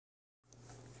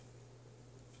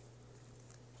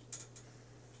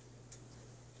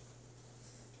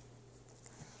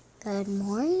Good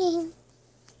morning.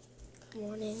 Good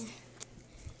morning.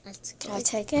 Can I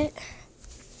take it?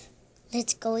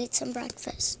 Let's go eat some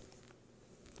breakfast.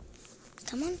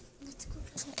 Come on, let's go.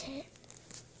 Okay.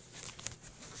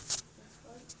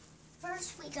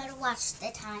 First, we gotta watch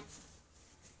the time.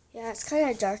 Yeah, it's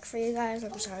kind of dark for you guys.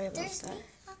 I'm sorry about There's that.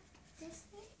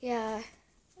 Nia. Yeah.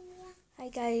 Hi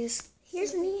guys.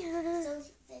 Here's Nia. So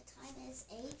the time is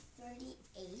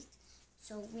 8:38.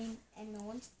 And no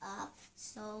one's up.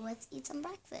 So let's eat some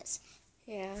breakfast.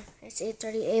 Yeah, it's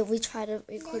 8:38. We tried to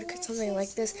record something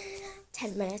like this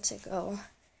 10 minutes ago.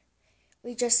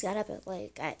 We just got up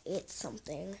at 8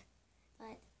 something.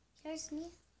 But here's Nia.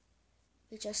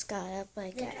 We just got up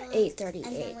at And 8:38.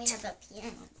 then we have a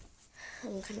piano.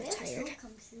 I'm kind of tired. Two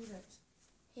computers.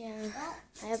 Yeah, Well,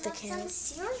 I have the let's camera. some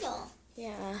cereal.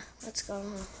 Yeah, let's go.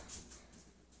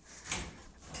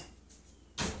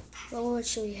 Well, what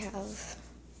should we have?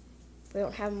 We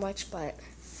don't have much, but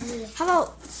how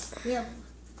about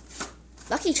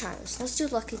Lucky Charms? Let's do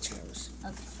Lucky Charms.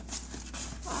 Okay.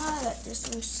 There's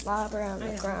some slobber on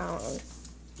the ground.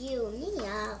 You,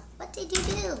 Nia, what did you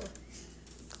do?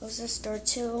 Close this door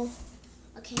too.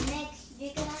 Okay, Nick,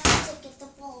 you're gonna have to get the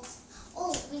bowls.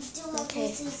 Oh, we do have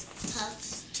Reese's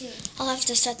Puffs too. I'll have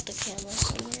to set the camera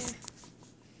somewhere.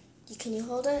 Can you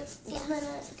hold it? Yeah. A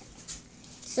minute.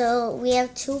 So we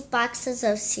have 2 boxes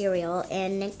of cereal,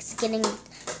 and Nick's getting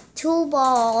 2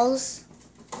 balls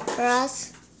for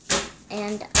us.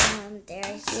 And there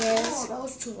he is. Oh, that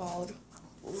was too loud.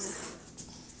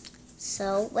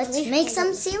 So let's make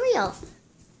some cereal.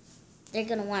 They're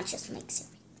gonna watch us make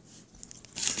cereal.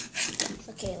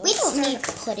 Okay, We don't need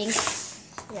pudding.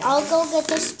 Yeah. I'll go get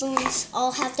the spoons.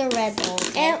 I'll have the Red Bull.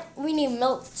 Okay? And we need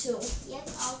milk too. Yep,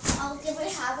 I'll give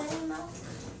it. Have any milk?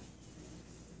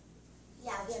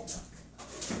 Yeah, we have milk.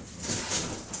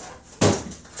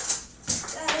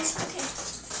 Guys, okay.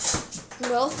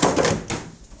 Milk.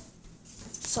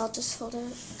 So I'll just hold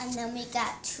it. And then we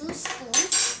got 2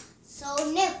 spoons. So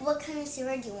Nick, what kind of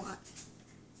cereal do you want?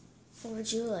 What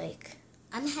would you like?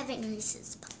 I'm having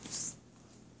Reese's Puffs.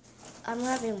 I'm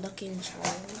having Lucky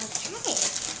Charms. Okay.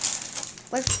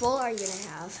 What bowl are you gonna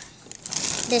have?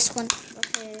 This one.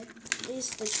 Okay, these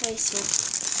the choice one.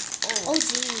 Oh,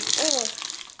 gee.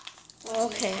 Oh,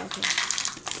 okay.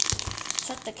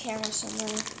 Set the camera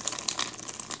somewhere.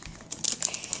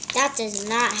 That does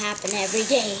not happen every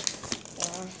day.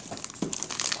 Yeah.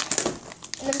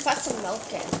 And then we got some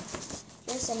milk in.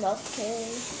 Here's some milk,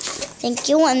 Kaylee. Thank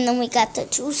you. And then we got the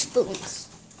 2 spoons.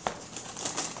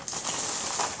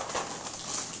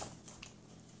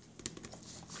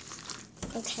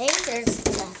 Okay, there's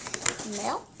the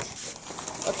milk.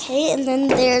 Okay, and then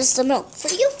there's the milk for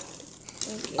you.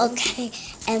 Thank you. Okay,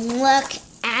 and look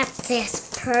at this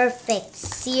perfect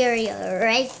cereal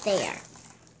right there.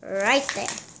 Right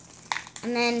there.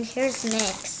 And then here's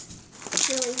Nick's. It's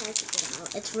really hard to get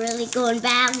out. It's really going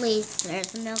badly.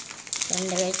 There's the milk. Then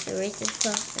there's the Reese's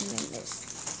Puffs. And then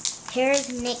this. Here's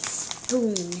Nick's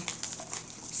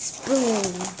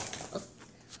spoon.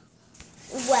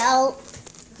 Well,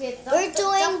 Okay, we're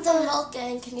doing the milk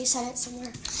in. Can you set it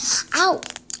somewhere? Ow!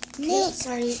 Okay, Nick,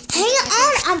 sorry. hang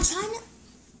on! I'm trying to.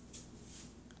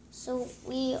 So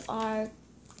we are.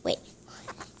 Wait.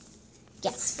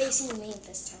 Yes. It's facing me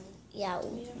this time. Yeah,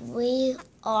 we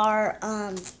are.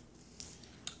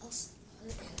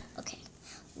 Okay,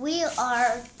 we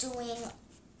are doing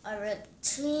a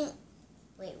routine.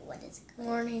 Wait, what is it called?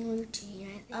 Morning routine,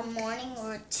 I think. A morning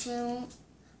routine.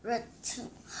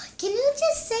 Can you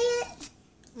just say it?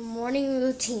 Morning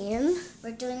routine.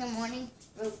 We're doing a morning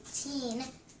routine,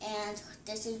 and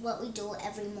this is what we do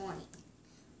every morning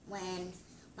when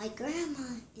my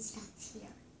grandma is not here.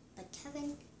 But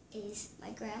Kevin is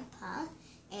my grandpa,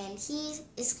 and he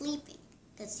is sleeping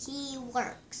because he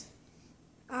works.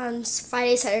 On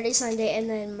Friday, Saturday, Sunday, and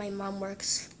then my mom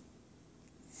works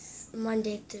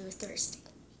Monday through Thursday.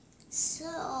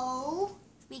 So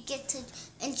we get to,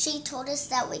 and she told us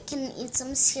that we can eat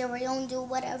some cereal and do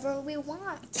whatever we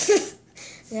want.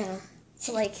 Yeah.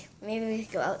 So maybe we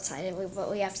could go outside,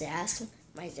 but we have to ask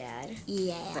my dad.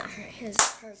 Yeah. Her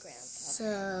grandpa.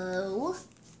 So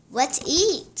let's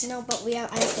eat. No, but I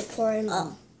have to pour in.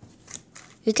 Oh.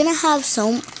 You're gonna have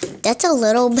some. That's a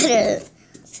little bit of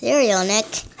cereal, Nick.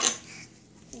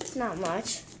 It's not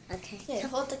much. Okay. Here,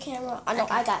 hold the camera. Oh, no,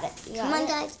 I got it. You got Come on, it?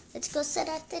 guys. Let's go sit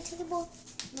at the table.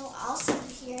 No, I'll sit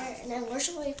here, and then where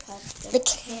should we put The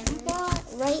camera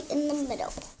right in the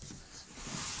middle.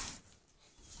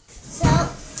 So,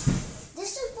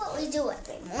 this is what we do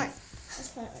every morning. Let's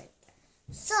put it right there.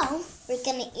 So, we're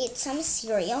going to eat some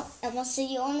cereal, and we'll see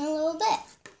you in a little bit.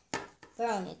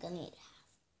 We're only going to eat half.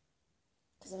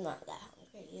 Because I'm not that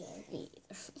hungry. Me either. Me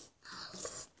either.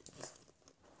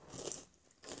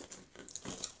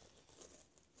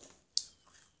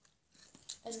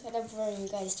 It's kind of boring, you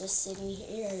guys, just sitting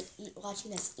here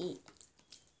watching us eat.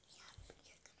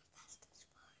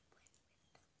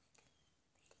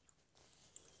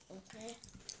 Okay.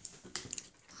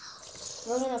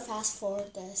 We're gonna fast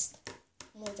forward this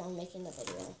when we're done making the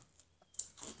video.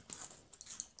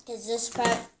 Because this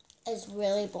part is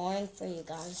really boring for you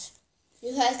guys.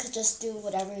 You guys could just do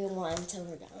whatever you want until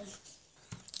we're done.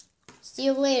 See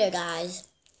you later, guys.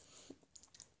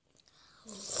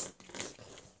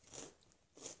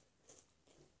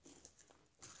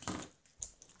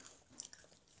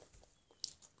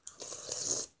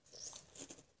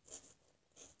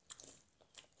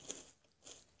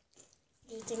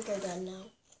 Do you think you're done now?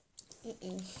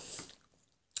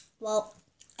 Well,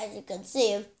 as you can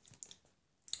see,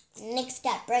 Nick's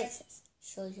got braces.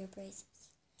 Show your braces.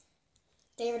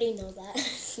 They already know that.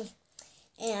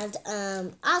 And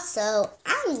also,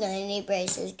 I'm gonna need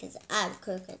braces because I have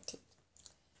crooked teeth.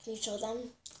 Can you show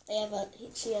them?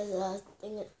 She has a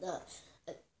thing at the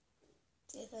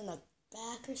teeth in the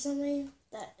back or something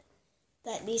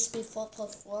that needs to be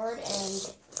put forward,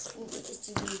 and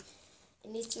it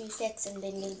needs to be fixed, and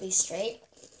they need to be straight.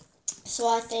 So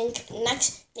I think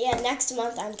next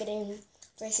month I'm getting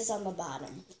braces on the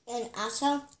bottom. And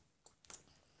also,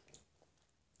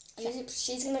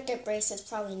 she's gonna get braces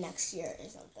probably next year or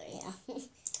something. yeah.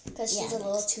 Because she's a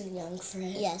little too young for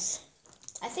it. Yes.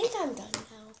 I think I'm done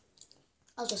now.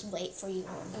 I'll just wait for you.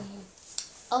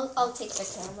 I'll take the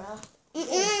camera.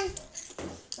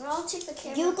 Or I'll take the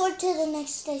camera. You go to the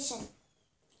next station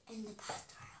in the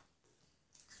bathroom.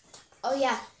 Oh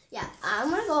yeah. I'm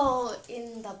gonna go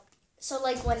in the. So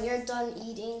like when you're done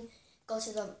eating, go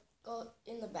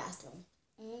in the bathroom.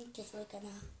 Because we're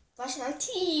gonna brush our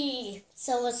teeth.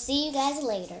 So we'll see you guys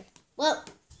later. Well,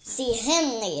 see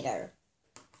him later.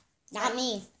 Not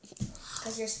me.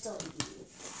 Because you're still eating.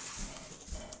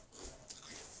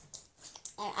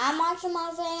 And I'm watching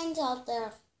my fans out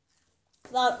there.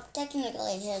 Well,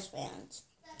 technically his fans.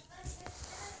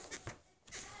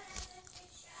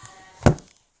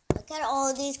 Look at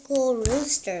all these cool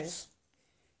roosters.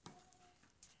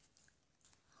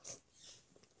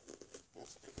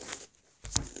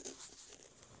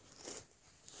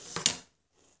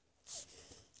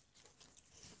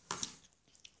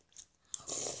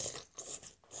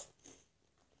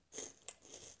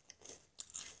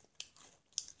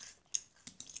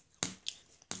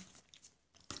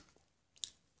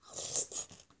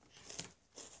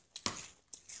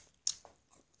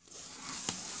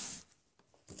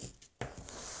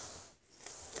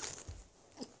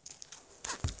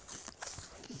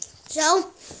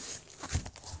 So,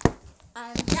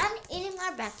 I'm done eating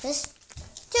my breakfast.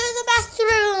 To the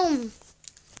bathroom.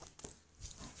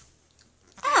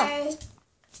 Oh.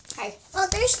 Hi. Well,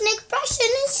 there's Nick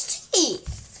brushing his teeth.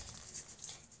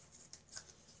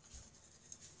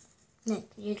 Nick,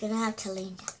 you're going to have to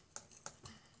lean down.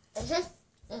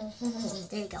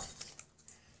 There you go.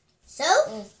 So,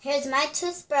 here's my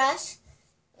toothbrush.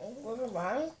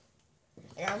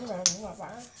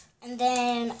 And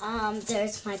then,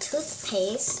 there's my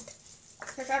toothpaste.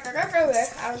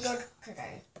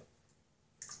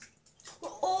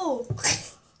 Oh!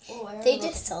 They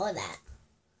just saw that.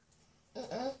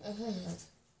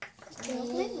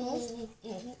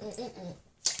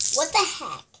 What the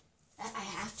heck? I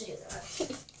have to do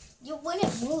that. You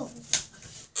wouldn't move.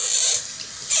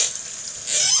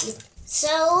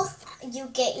 So, you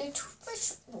get your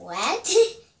toothbrush wet.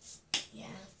 Yeah.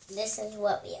 This is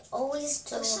what we always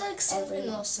do. Looks like something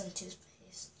else in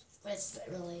toothpaste, but it's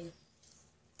really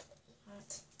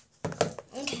hot.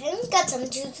 Okay, got some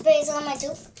toothpaste on my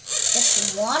tooth. Get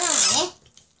some water on it.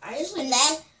 And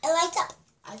then it lights up.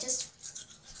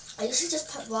 I usually just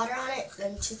put water on it,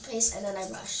 then toothpaste, and then I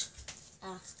brush.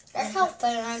 That's how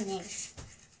fun on this.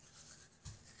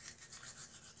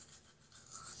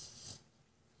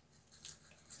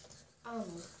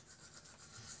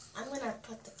 I'm gonna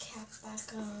put the cap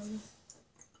back on.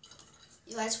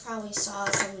 You guys probably saw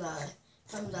it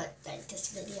from the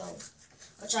dentist video,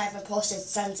 which I haven't posted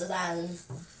since then,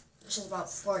 which is about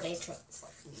 4 days from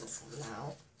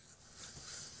now.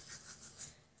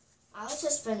 I've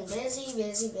just been busy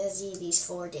these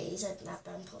 4 days. I've not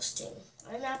been posting.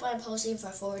 I've not been posting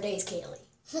for 4 days, Kaylee.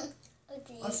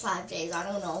 Okay. Or 5 days, I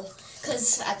don't know.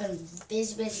 Because I've been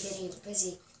busy.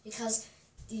 Because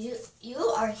you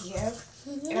are here,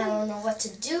 and I don't know what to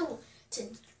do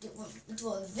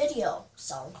a video.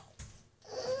 So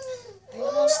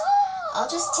I'll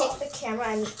just take the camera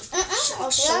and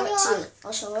I'll show it too.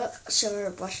 I'll show her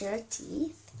brushing her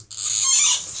teeth.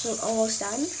 So almost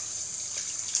done.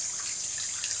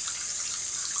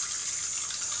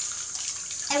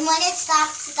 And when it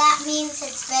stops, that means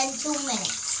it's been 2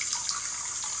 minutes.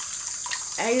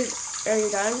 Are you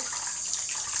done?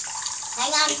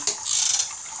 Hang on.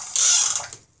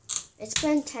 It's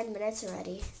been 10 minutes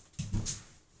already.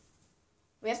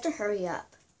 We have to hurry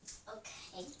up.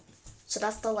 Okay. So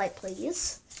that's the light,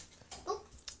 please. Oop.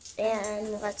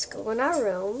 And let's go in our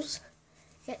rooms,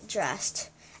 get dressed.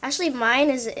 Actually, mine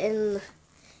is in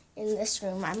this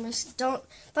room. I'm just don't.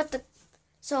 But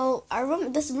so our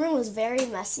room. This room is very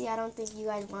messy. I don't think you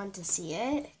guys want to see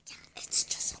it. Yeah, it's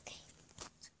just okay.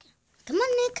 Come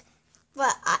on, Nick.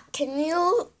 But can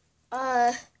you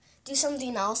do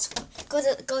something else? Go.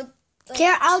 Like,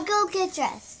 Here, I'll go get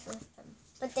dressed with them,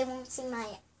 but they won't see my.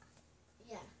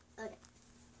 Yeah. Okay.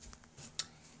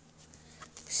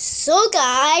 So,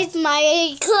 guys,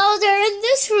 my clothes are in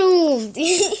this room.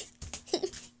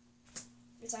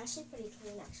 It's actually pretty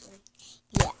clean, actually.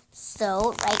 Yeah.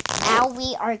 So, right now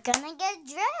we are gonna get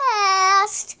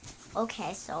dressed.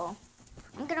 Okay, so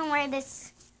I'm gonna wear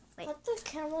this. Wait. Put the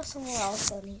camera somewhere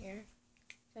else in here.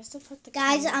 Just to put the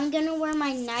Guys, camera. I'm gonna wear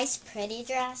my nice, pretty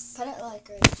dress. Put it like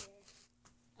right here.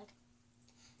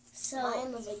 So,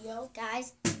 In the video.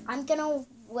 guys, I'm gonna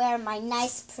wear my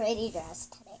nice, pretty dress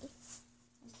today.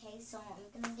 Okay, so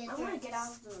I'm gonna get. I want to get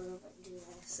out of the room and do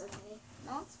this. Okay.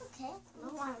 No, it's okay. No,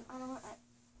 I don't want.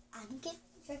 I'm getting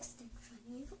dressed in front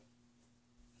of you.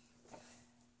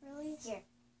 Really? Here.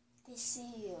 They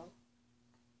see you.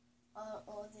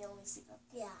 Oh, they only see them.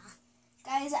 Yeah.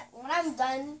 Guys, when I'm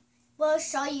done, We'll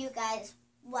show you guys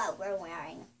what we're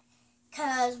wearing.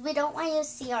 Because we don't want you to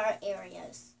see our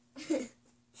areas.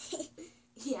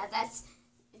 yeah, that's,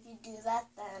 if you do that,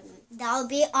 then. That would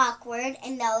be awkward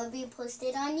and that would be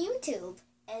posted on YouTube.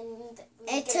 And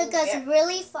It took us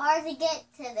really far to get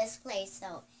to this place,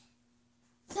 so.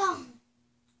 Boom.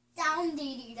 Down,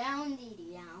 dee down,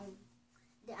 dee down.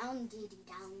 Down, dee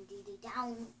down, dee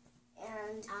down.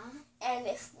 And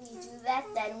if we do that,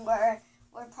 then we're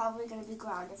probably going to be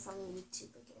grounded from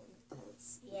YouTube again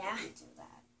because Yeah. we do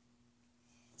that.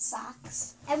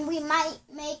 Socks. And we might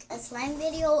make a slime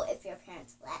video if your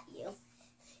parents let you.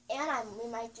 And we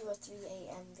might do a 3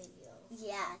 a.m. video.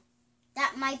 Yeah.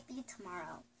 That might be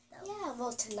tomorrow, though. Yeah,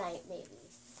 well, tonight maybe.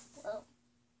 Well,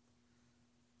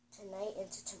 Tonight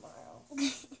into tomorrow.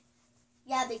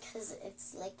 yeah, because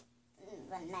it's like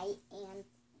the night and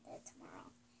the tomorrow.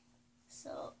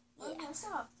 So, Oh, yeah. no,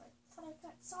 socks. I thought I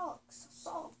got socks.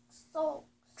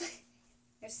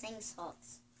 You're saying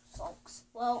socks. Socks.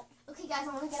 Well, Okay, guys,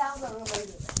 I want to get out of the room and do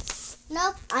this.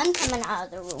 nope, I'm coming out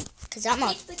of the room. Because I'm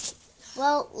on. Take the key.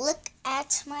 Well, look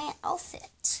at my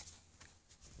outfit.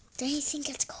 Do you think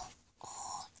it's cool?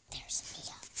 Oh, there's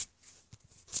Mia.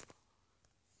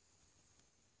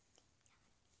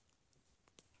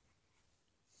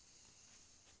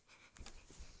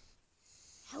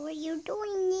 How are you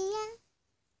doing, Nia?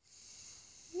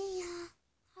 Nia,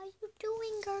 how you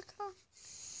doing, girl? How are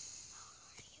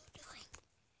you doing?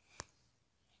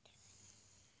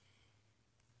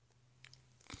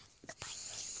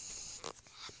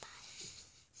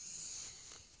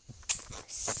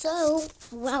 So,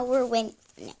 while we're waiting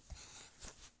for Nick,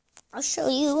 I'll show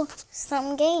you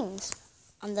some games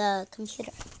on the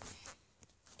computer.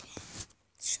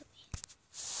 Show me.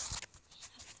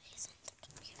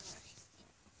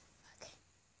 Okay.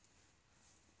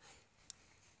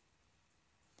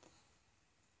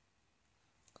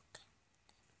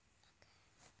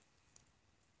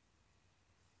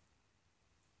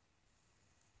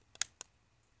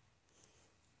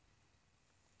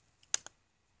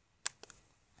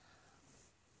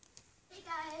 Hey,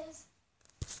 guys.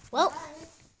 Well, Bye.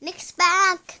 Nick's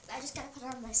back. I just got to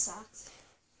put on my socks.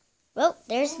 Well,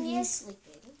 there's And Nia. Nia's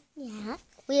sleeping. Yeah,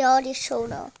 we already showed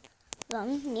them.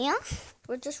 Nia,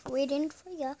 we're just waiting for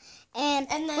you. And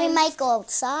And we then- might go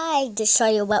outside to show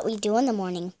you what we do in the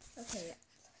morning. Okay.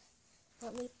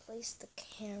 Let me place the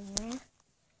camera.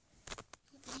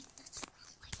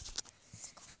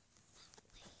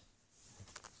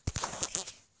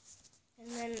 And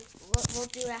then what we'll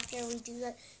do after we do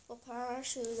that, we'll put on our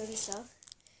shoes and stuff.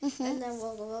 Mm-hmm. And then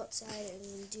we'll go outside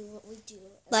and do what we do.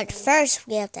 And But then- first,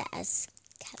 we have to ask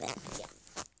Kevin. Yeah.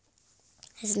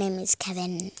 His name is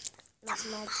Kevin. That's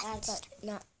my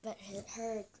dad, but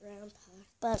her grandpa.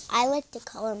 But I like to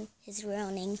call him his real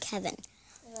name, Kevin.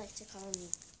 I like to call him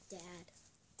Dad.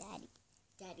 Daddy.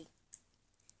 Daddy.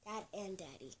 Dad and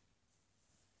Daddy.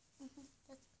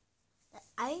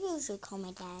 I usually call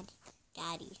my dad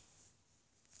Daddy.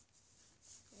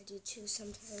 I do too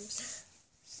sometimes.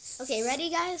 Okay, ready,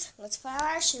 guys? Let's put on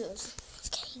our shoes.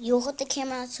 Okay. you hold the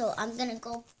camera, so I'm gonna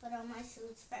go put on my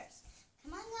shoes first.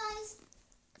 Come on, guys.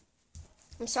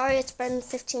 I'm sorry it's been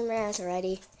 15 minutes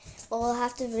already, but we'll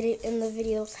have to end the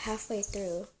video halfway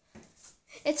through.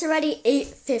 It's already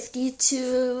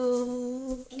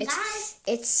 8:52.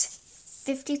 It's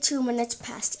 52 minutes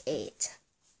past 8.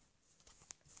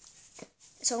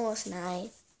 It's almost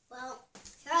 9. Well,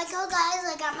 here I go, guys.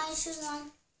 I got my shoes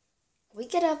on. We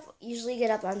usually get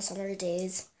up on summer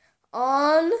days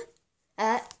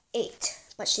at 8,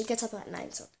 but she gets up at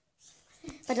 9, so.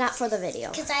 But not for the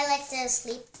video. Because I like to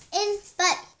sleep in.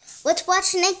 But let's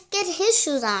watch Nick get his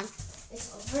shoes on. It's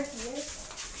over here.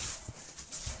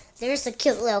 There's a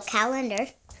cute little calendar.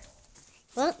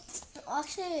 What?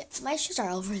 Actually, my shoes are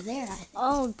over there, I think.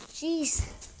 Oh, jeez.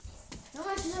 No,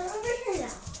 my shoes are over here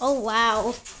now. Oh,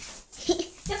 wow.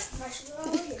 Yep, my shoes are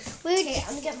over here. Okay, I'm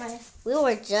going to get my... We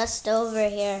were just over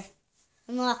here.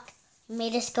 And look, it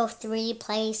made us go 3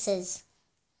 places.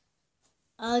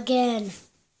 Again.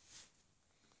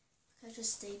 I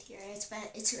just stayed here. It's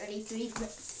already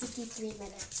 53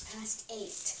 minutes past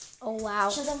 8. Oh, wow.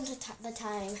 Show them the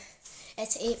time.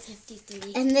 It's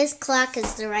 8:53. And this clock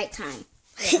is the right time.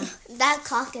 Yeah. That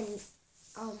clock in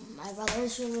my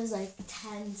brother's room is like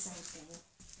 10 something.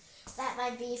 That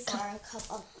might be for a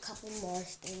couple more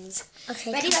things.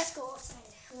 Okay. Ready? Let's go outside.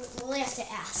 We'll only have to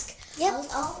ask. Yep.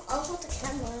 I'll hold the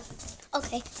camera.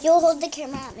 Okay. You'll hold the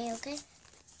camera at me, okay?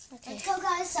 Okay. Let's go,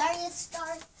 guys. Sorry it's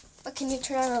dark. But can you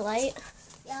turn on the light?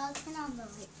 Yeah, I'll turn on the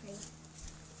light for you.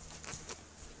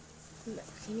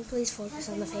 Can you please focus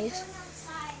on the face?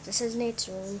 This is Nate's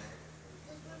room.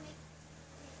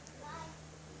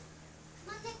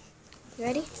 Come on, Nick. You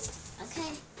ready?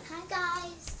 Okay. Hi,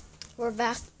 guys. We're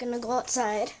back. Gonna go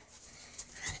outside.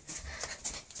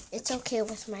 It's okay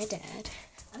with my dad.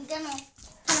 I'm gonna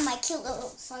put on my cute little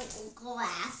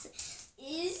sunglasses.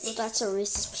 Well, that's a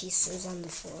Reese's Pieces on the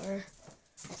floor.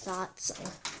 I thought so.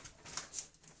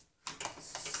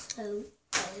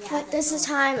 But this is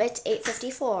time. It's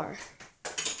 8:54.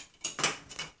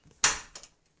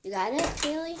 You got it,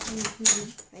 Kaylee?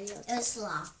 Mm-hmm. Ready? It was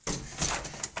locked.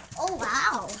 Oh,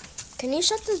 wow. Can you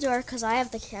shut the door? Because I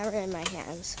have the camera in my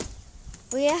hands.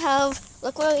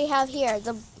 Look what we have here.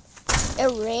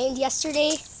 It rained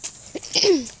yesterday.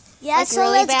 Yeah, like so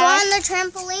really let's bad. go on the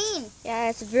trampoline. Yeah,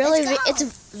 it's Let's go.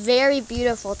 very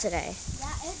beautiful today.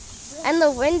 Yeah, it's really And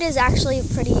the wind is actually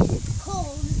pretty,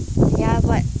 cold. yeah,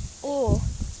 but, ooh.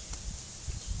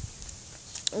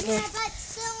 Okay. Yeah, but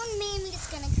soon Mimi's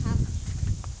gonna come.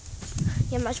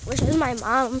 Yeah, which is my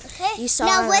mom. Okay. You saw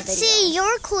now in the let's video. see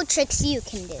your cool tricks you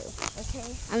can do. Okay.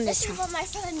 On This this is one. what my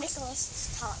friend Nicholas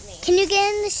taught me. Can you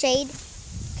get in the shade?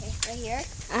 Okay, right here.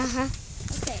 Uh-huh.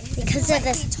 Okay. Because this of is what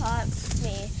this. he taught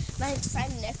me. My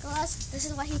friend Nicholas, this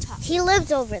is what he taught me. He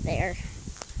lives over there.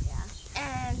 Yeah.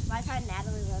 And my friend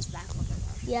Natalie lives back over there.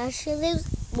 Yeah, she lives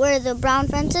where the brown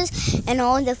fence is and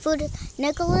all the food.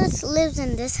 Nicholas lives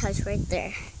in this house right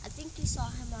there. I think you saw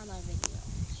him on my video.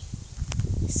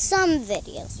 Some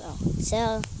videos though.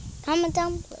 So comment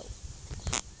down below.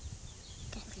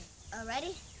 Okay.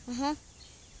 Ready? Uh-huh.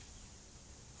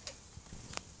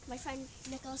 My friend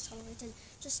Nicholas told me to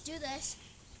just do this,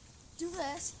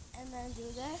 and then do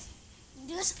this, and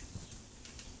do this.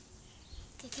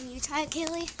 Okay, can you try it,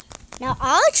 Kaylee? Now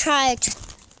I'll try a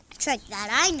trick that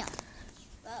I know.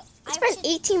 Well, It's been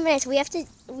 18 minutes. We have to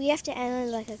end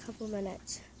in like a couple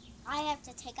minutes. I have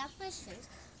to take off my shoes.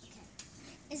 Okay.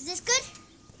 Is this good?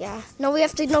 Yeah. No, we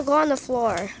have to go on the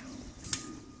floor.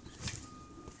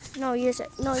 No, you have to.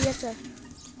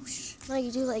 No,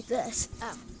 you do like this.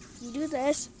 Oh. You do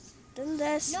this, then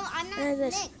this. No, I'm not then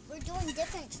Nick. this. We're doing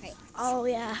different tricks. Oh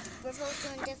yeah. We're both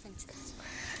doing different tricks.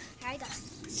 Here I go.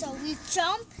 So we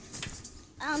jump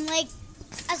like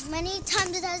as many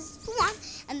times as you want,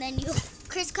 and then you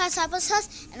crisscross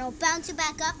applesauce, and it'll bounce you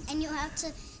back up, and you have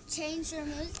to change your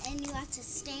moves, and you have to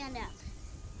stand up.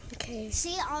 Okay.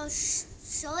 See, I'll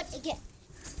show it again.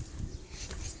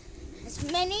 As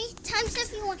many times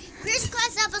if you want.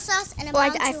 Crisscross applesauce, and it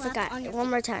bounce I you up forgot. on your One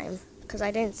more time, because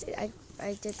I didn't see. I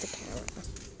did the camera.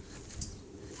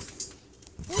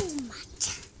 Oh my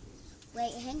God.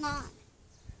 Wait, hang on.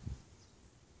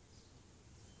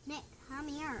 Nick, come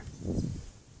here.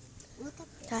 Look at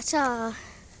this. That's an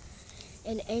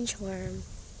inchworm.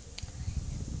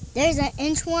 There's an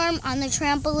inchworm on the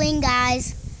trampoline,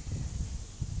 guys.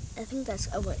 I think that's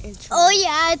an inchworm. Oh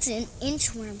yeah, it's an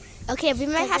inchworm. Okay, we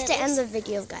might have Because to it end is- the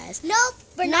video, guys. Nope,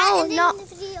 we're not ending the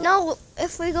video. No.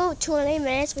 If we go 20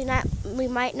 minutes, we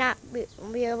might not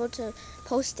be able to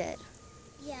post it.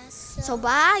 Yes. So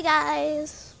bye,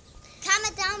 guys.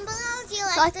 Comment down below if you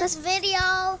Like like this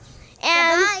video.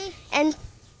 And Bye. and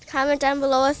comment down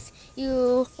below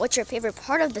what's your favorite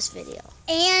part of this video.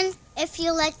 And if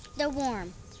you like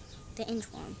the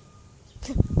inchworm.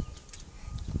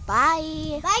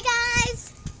 Bye. Bye,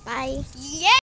 guys. Bye. Yeah.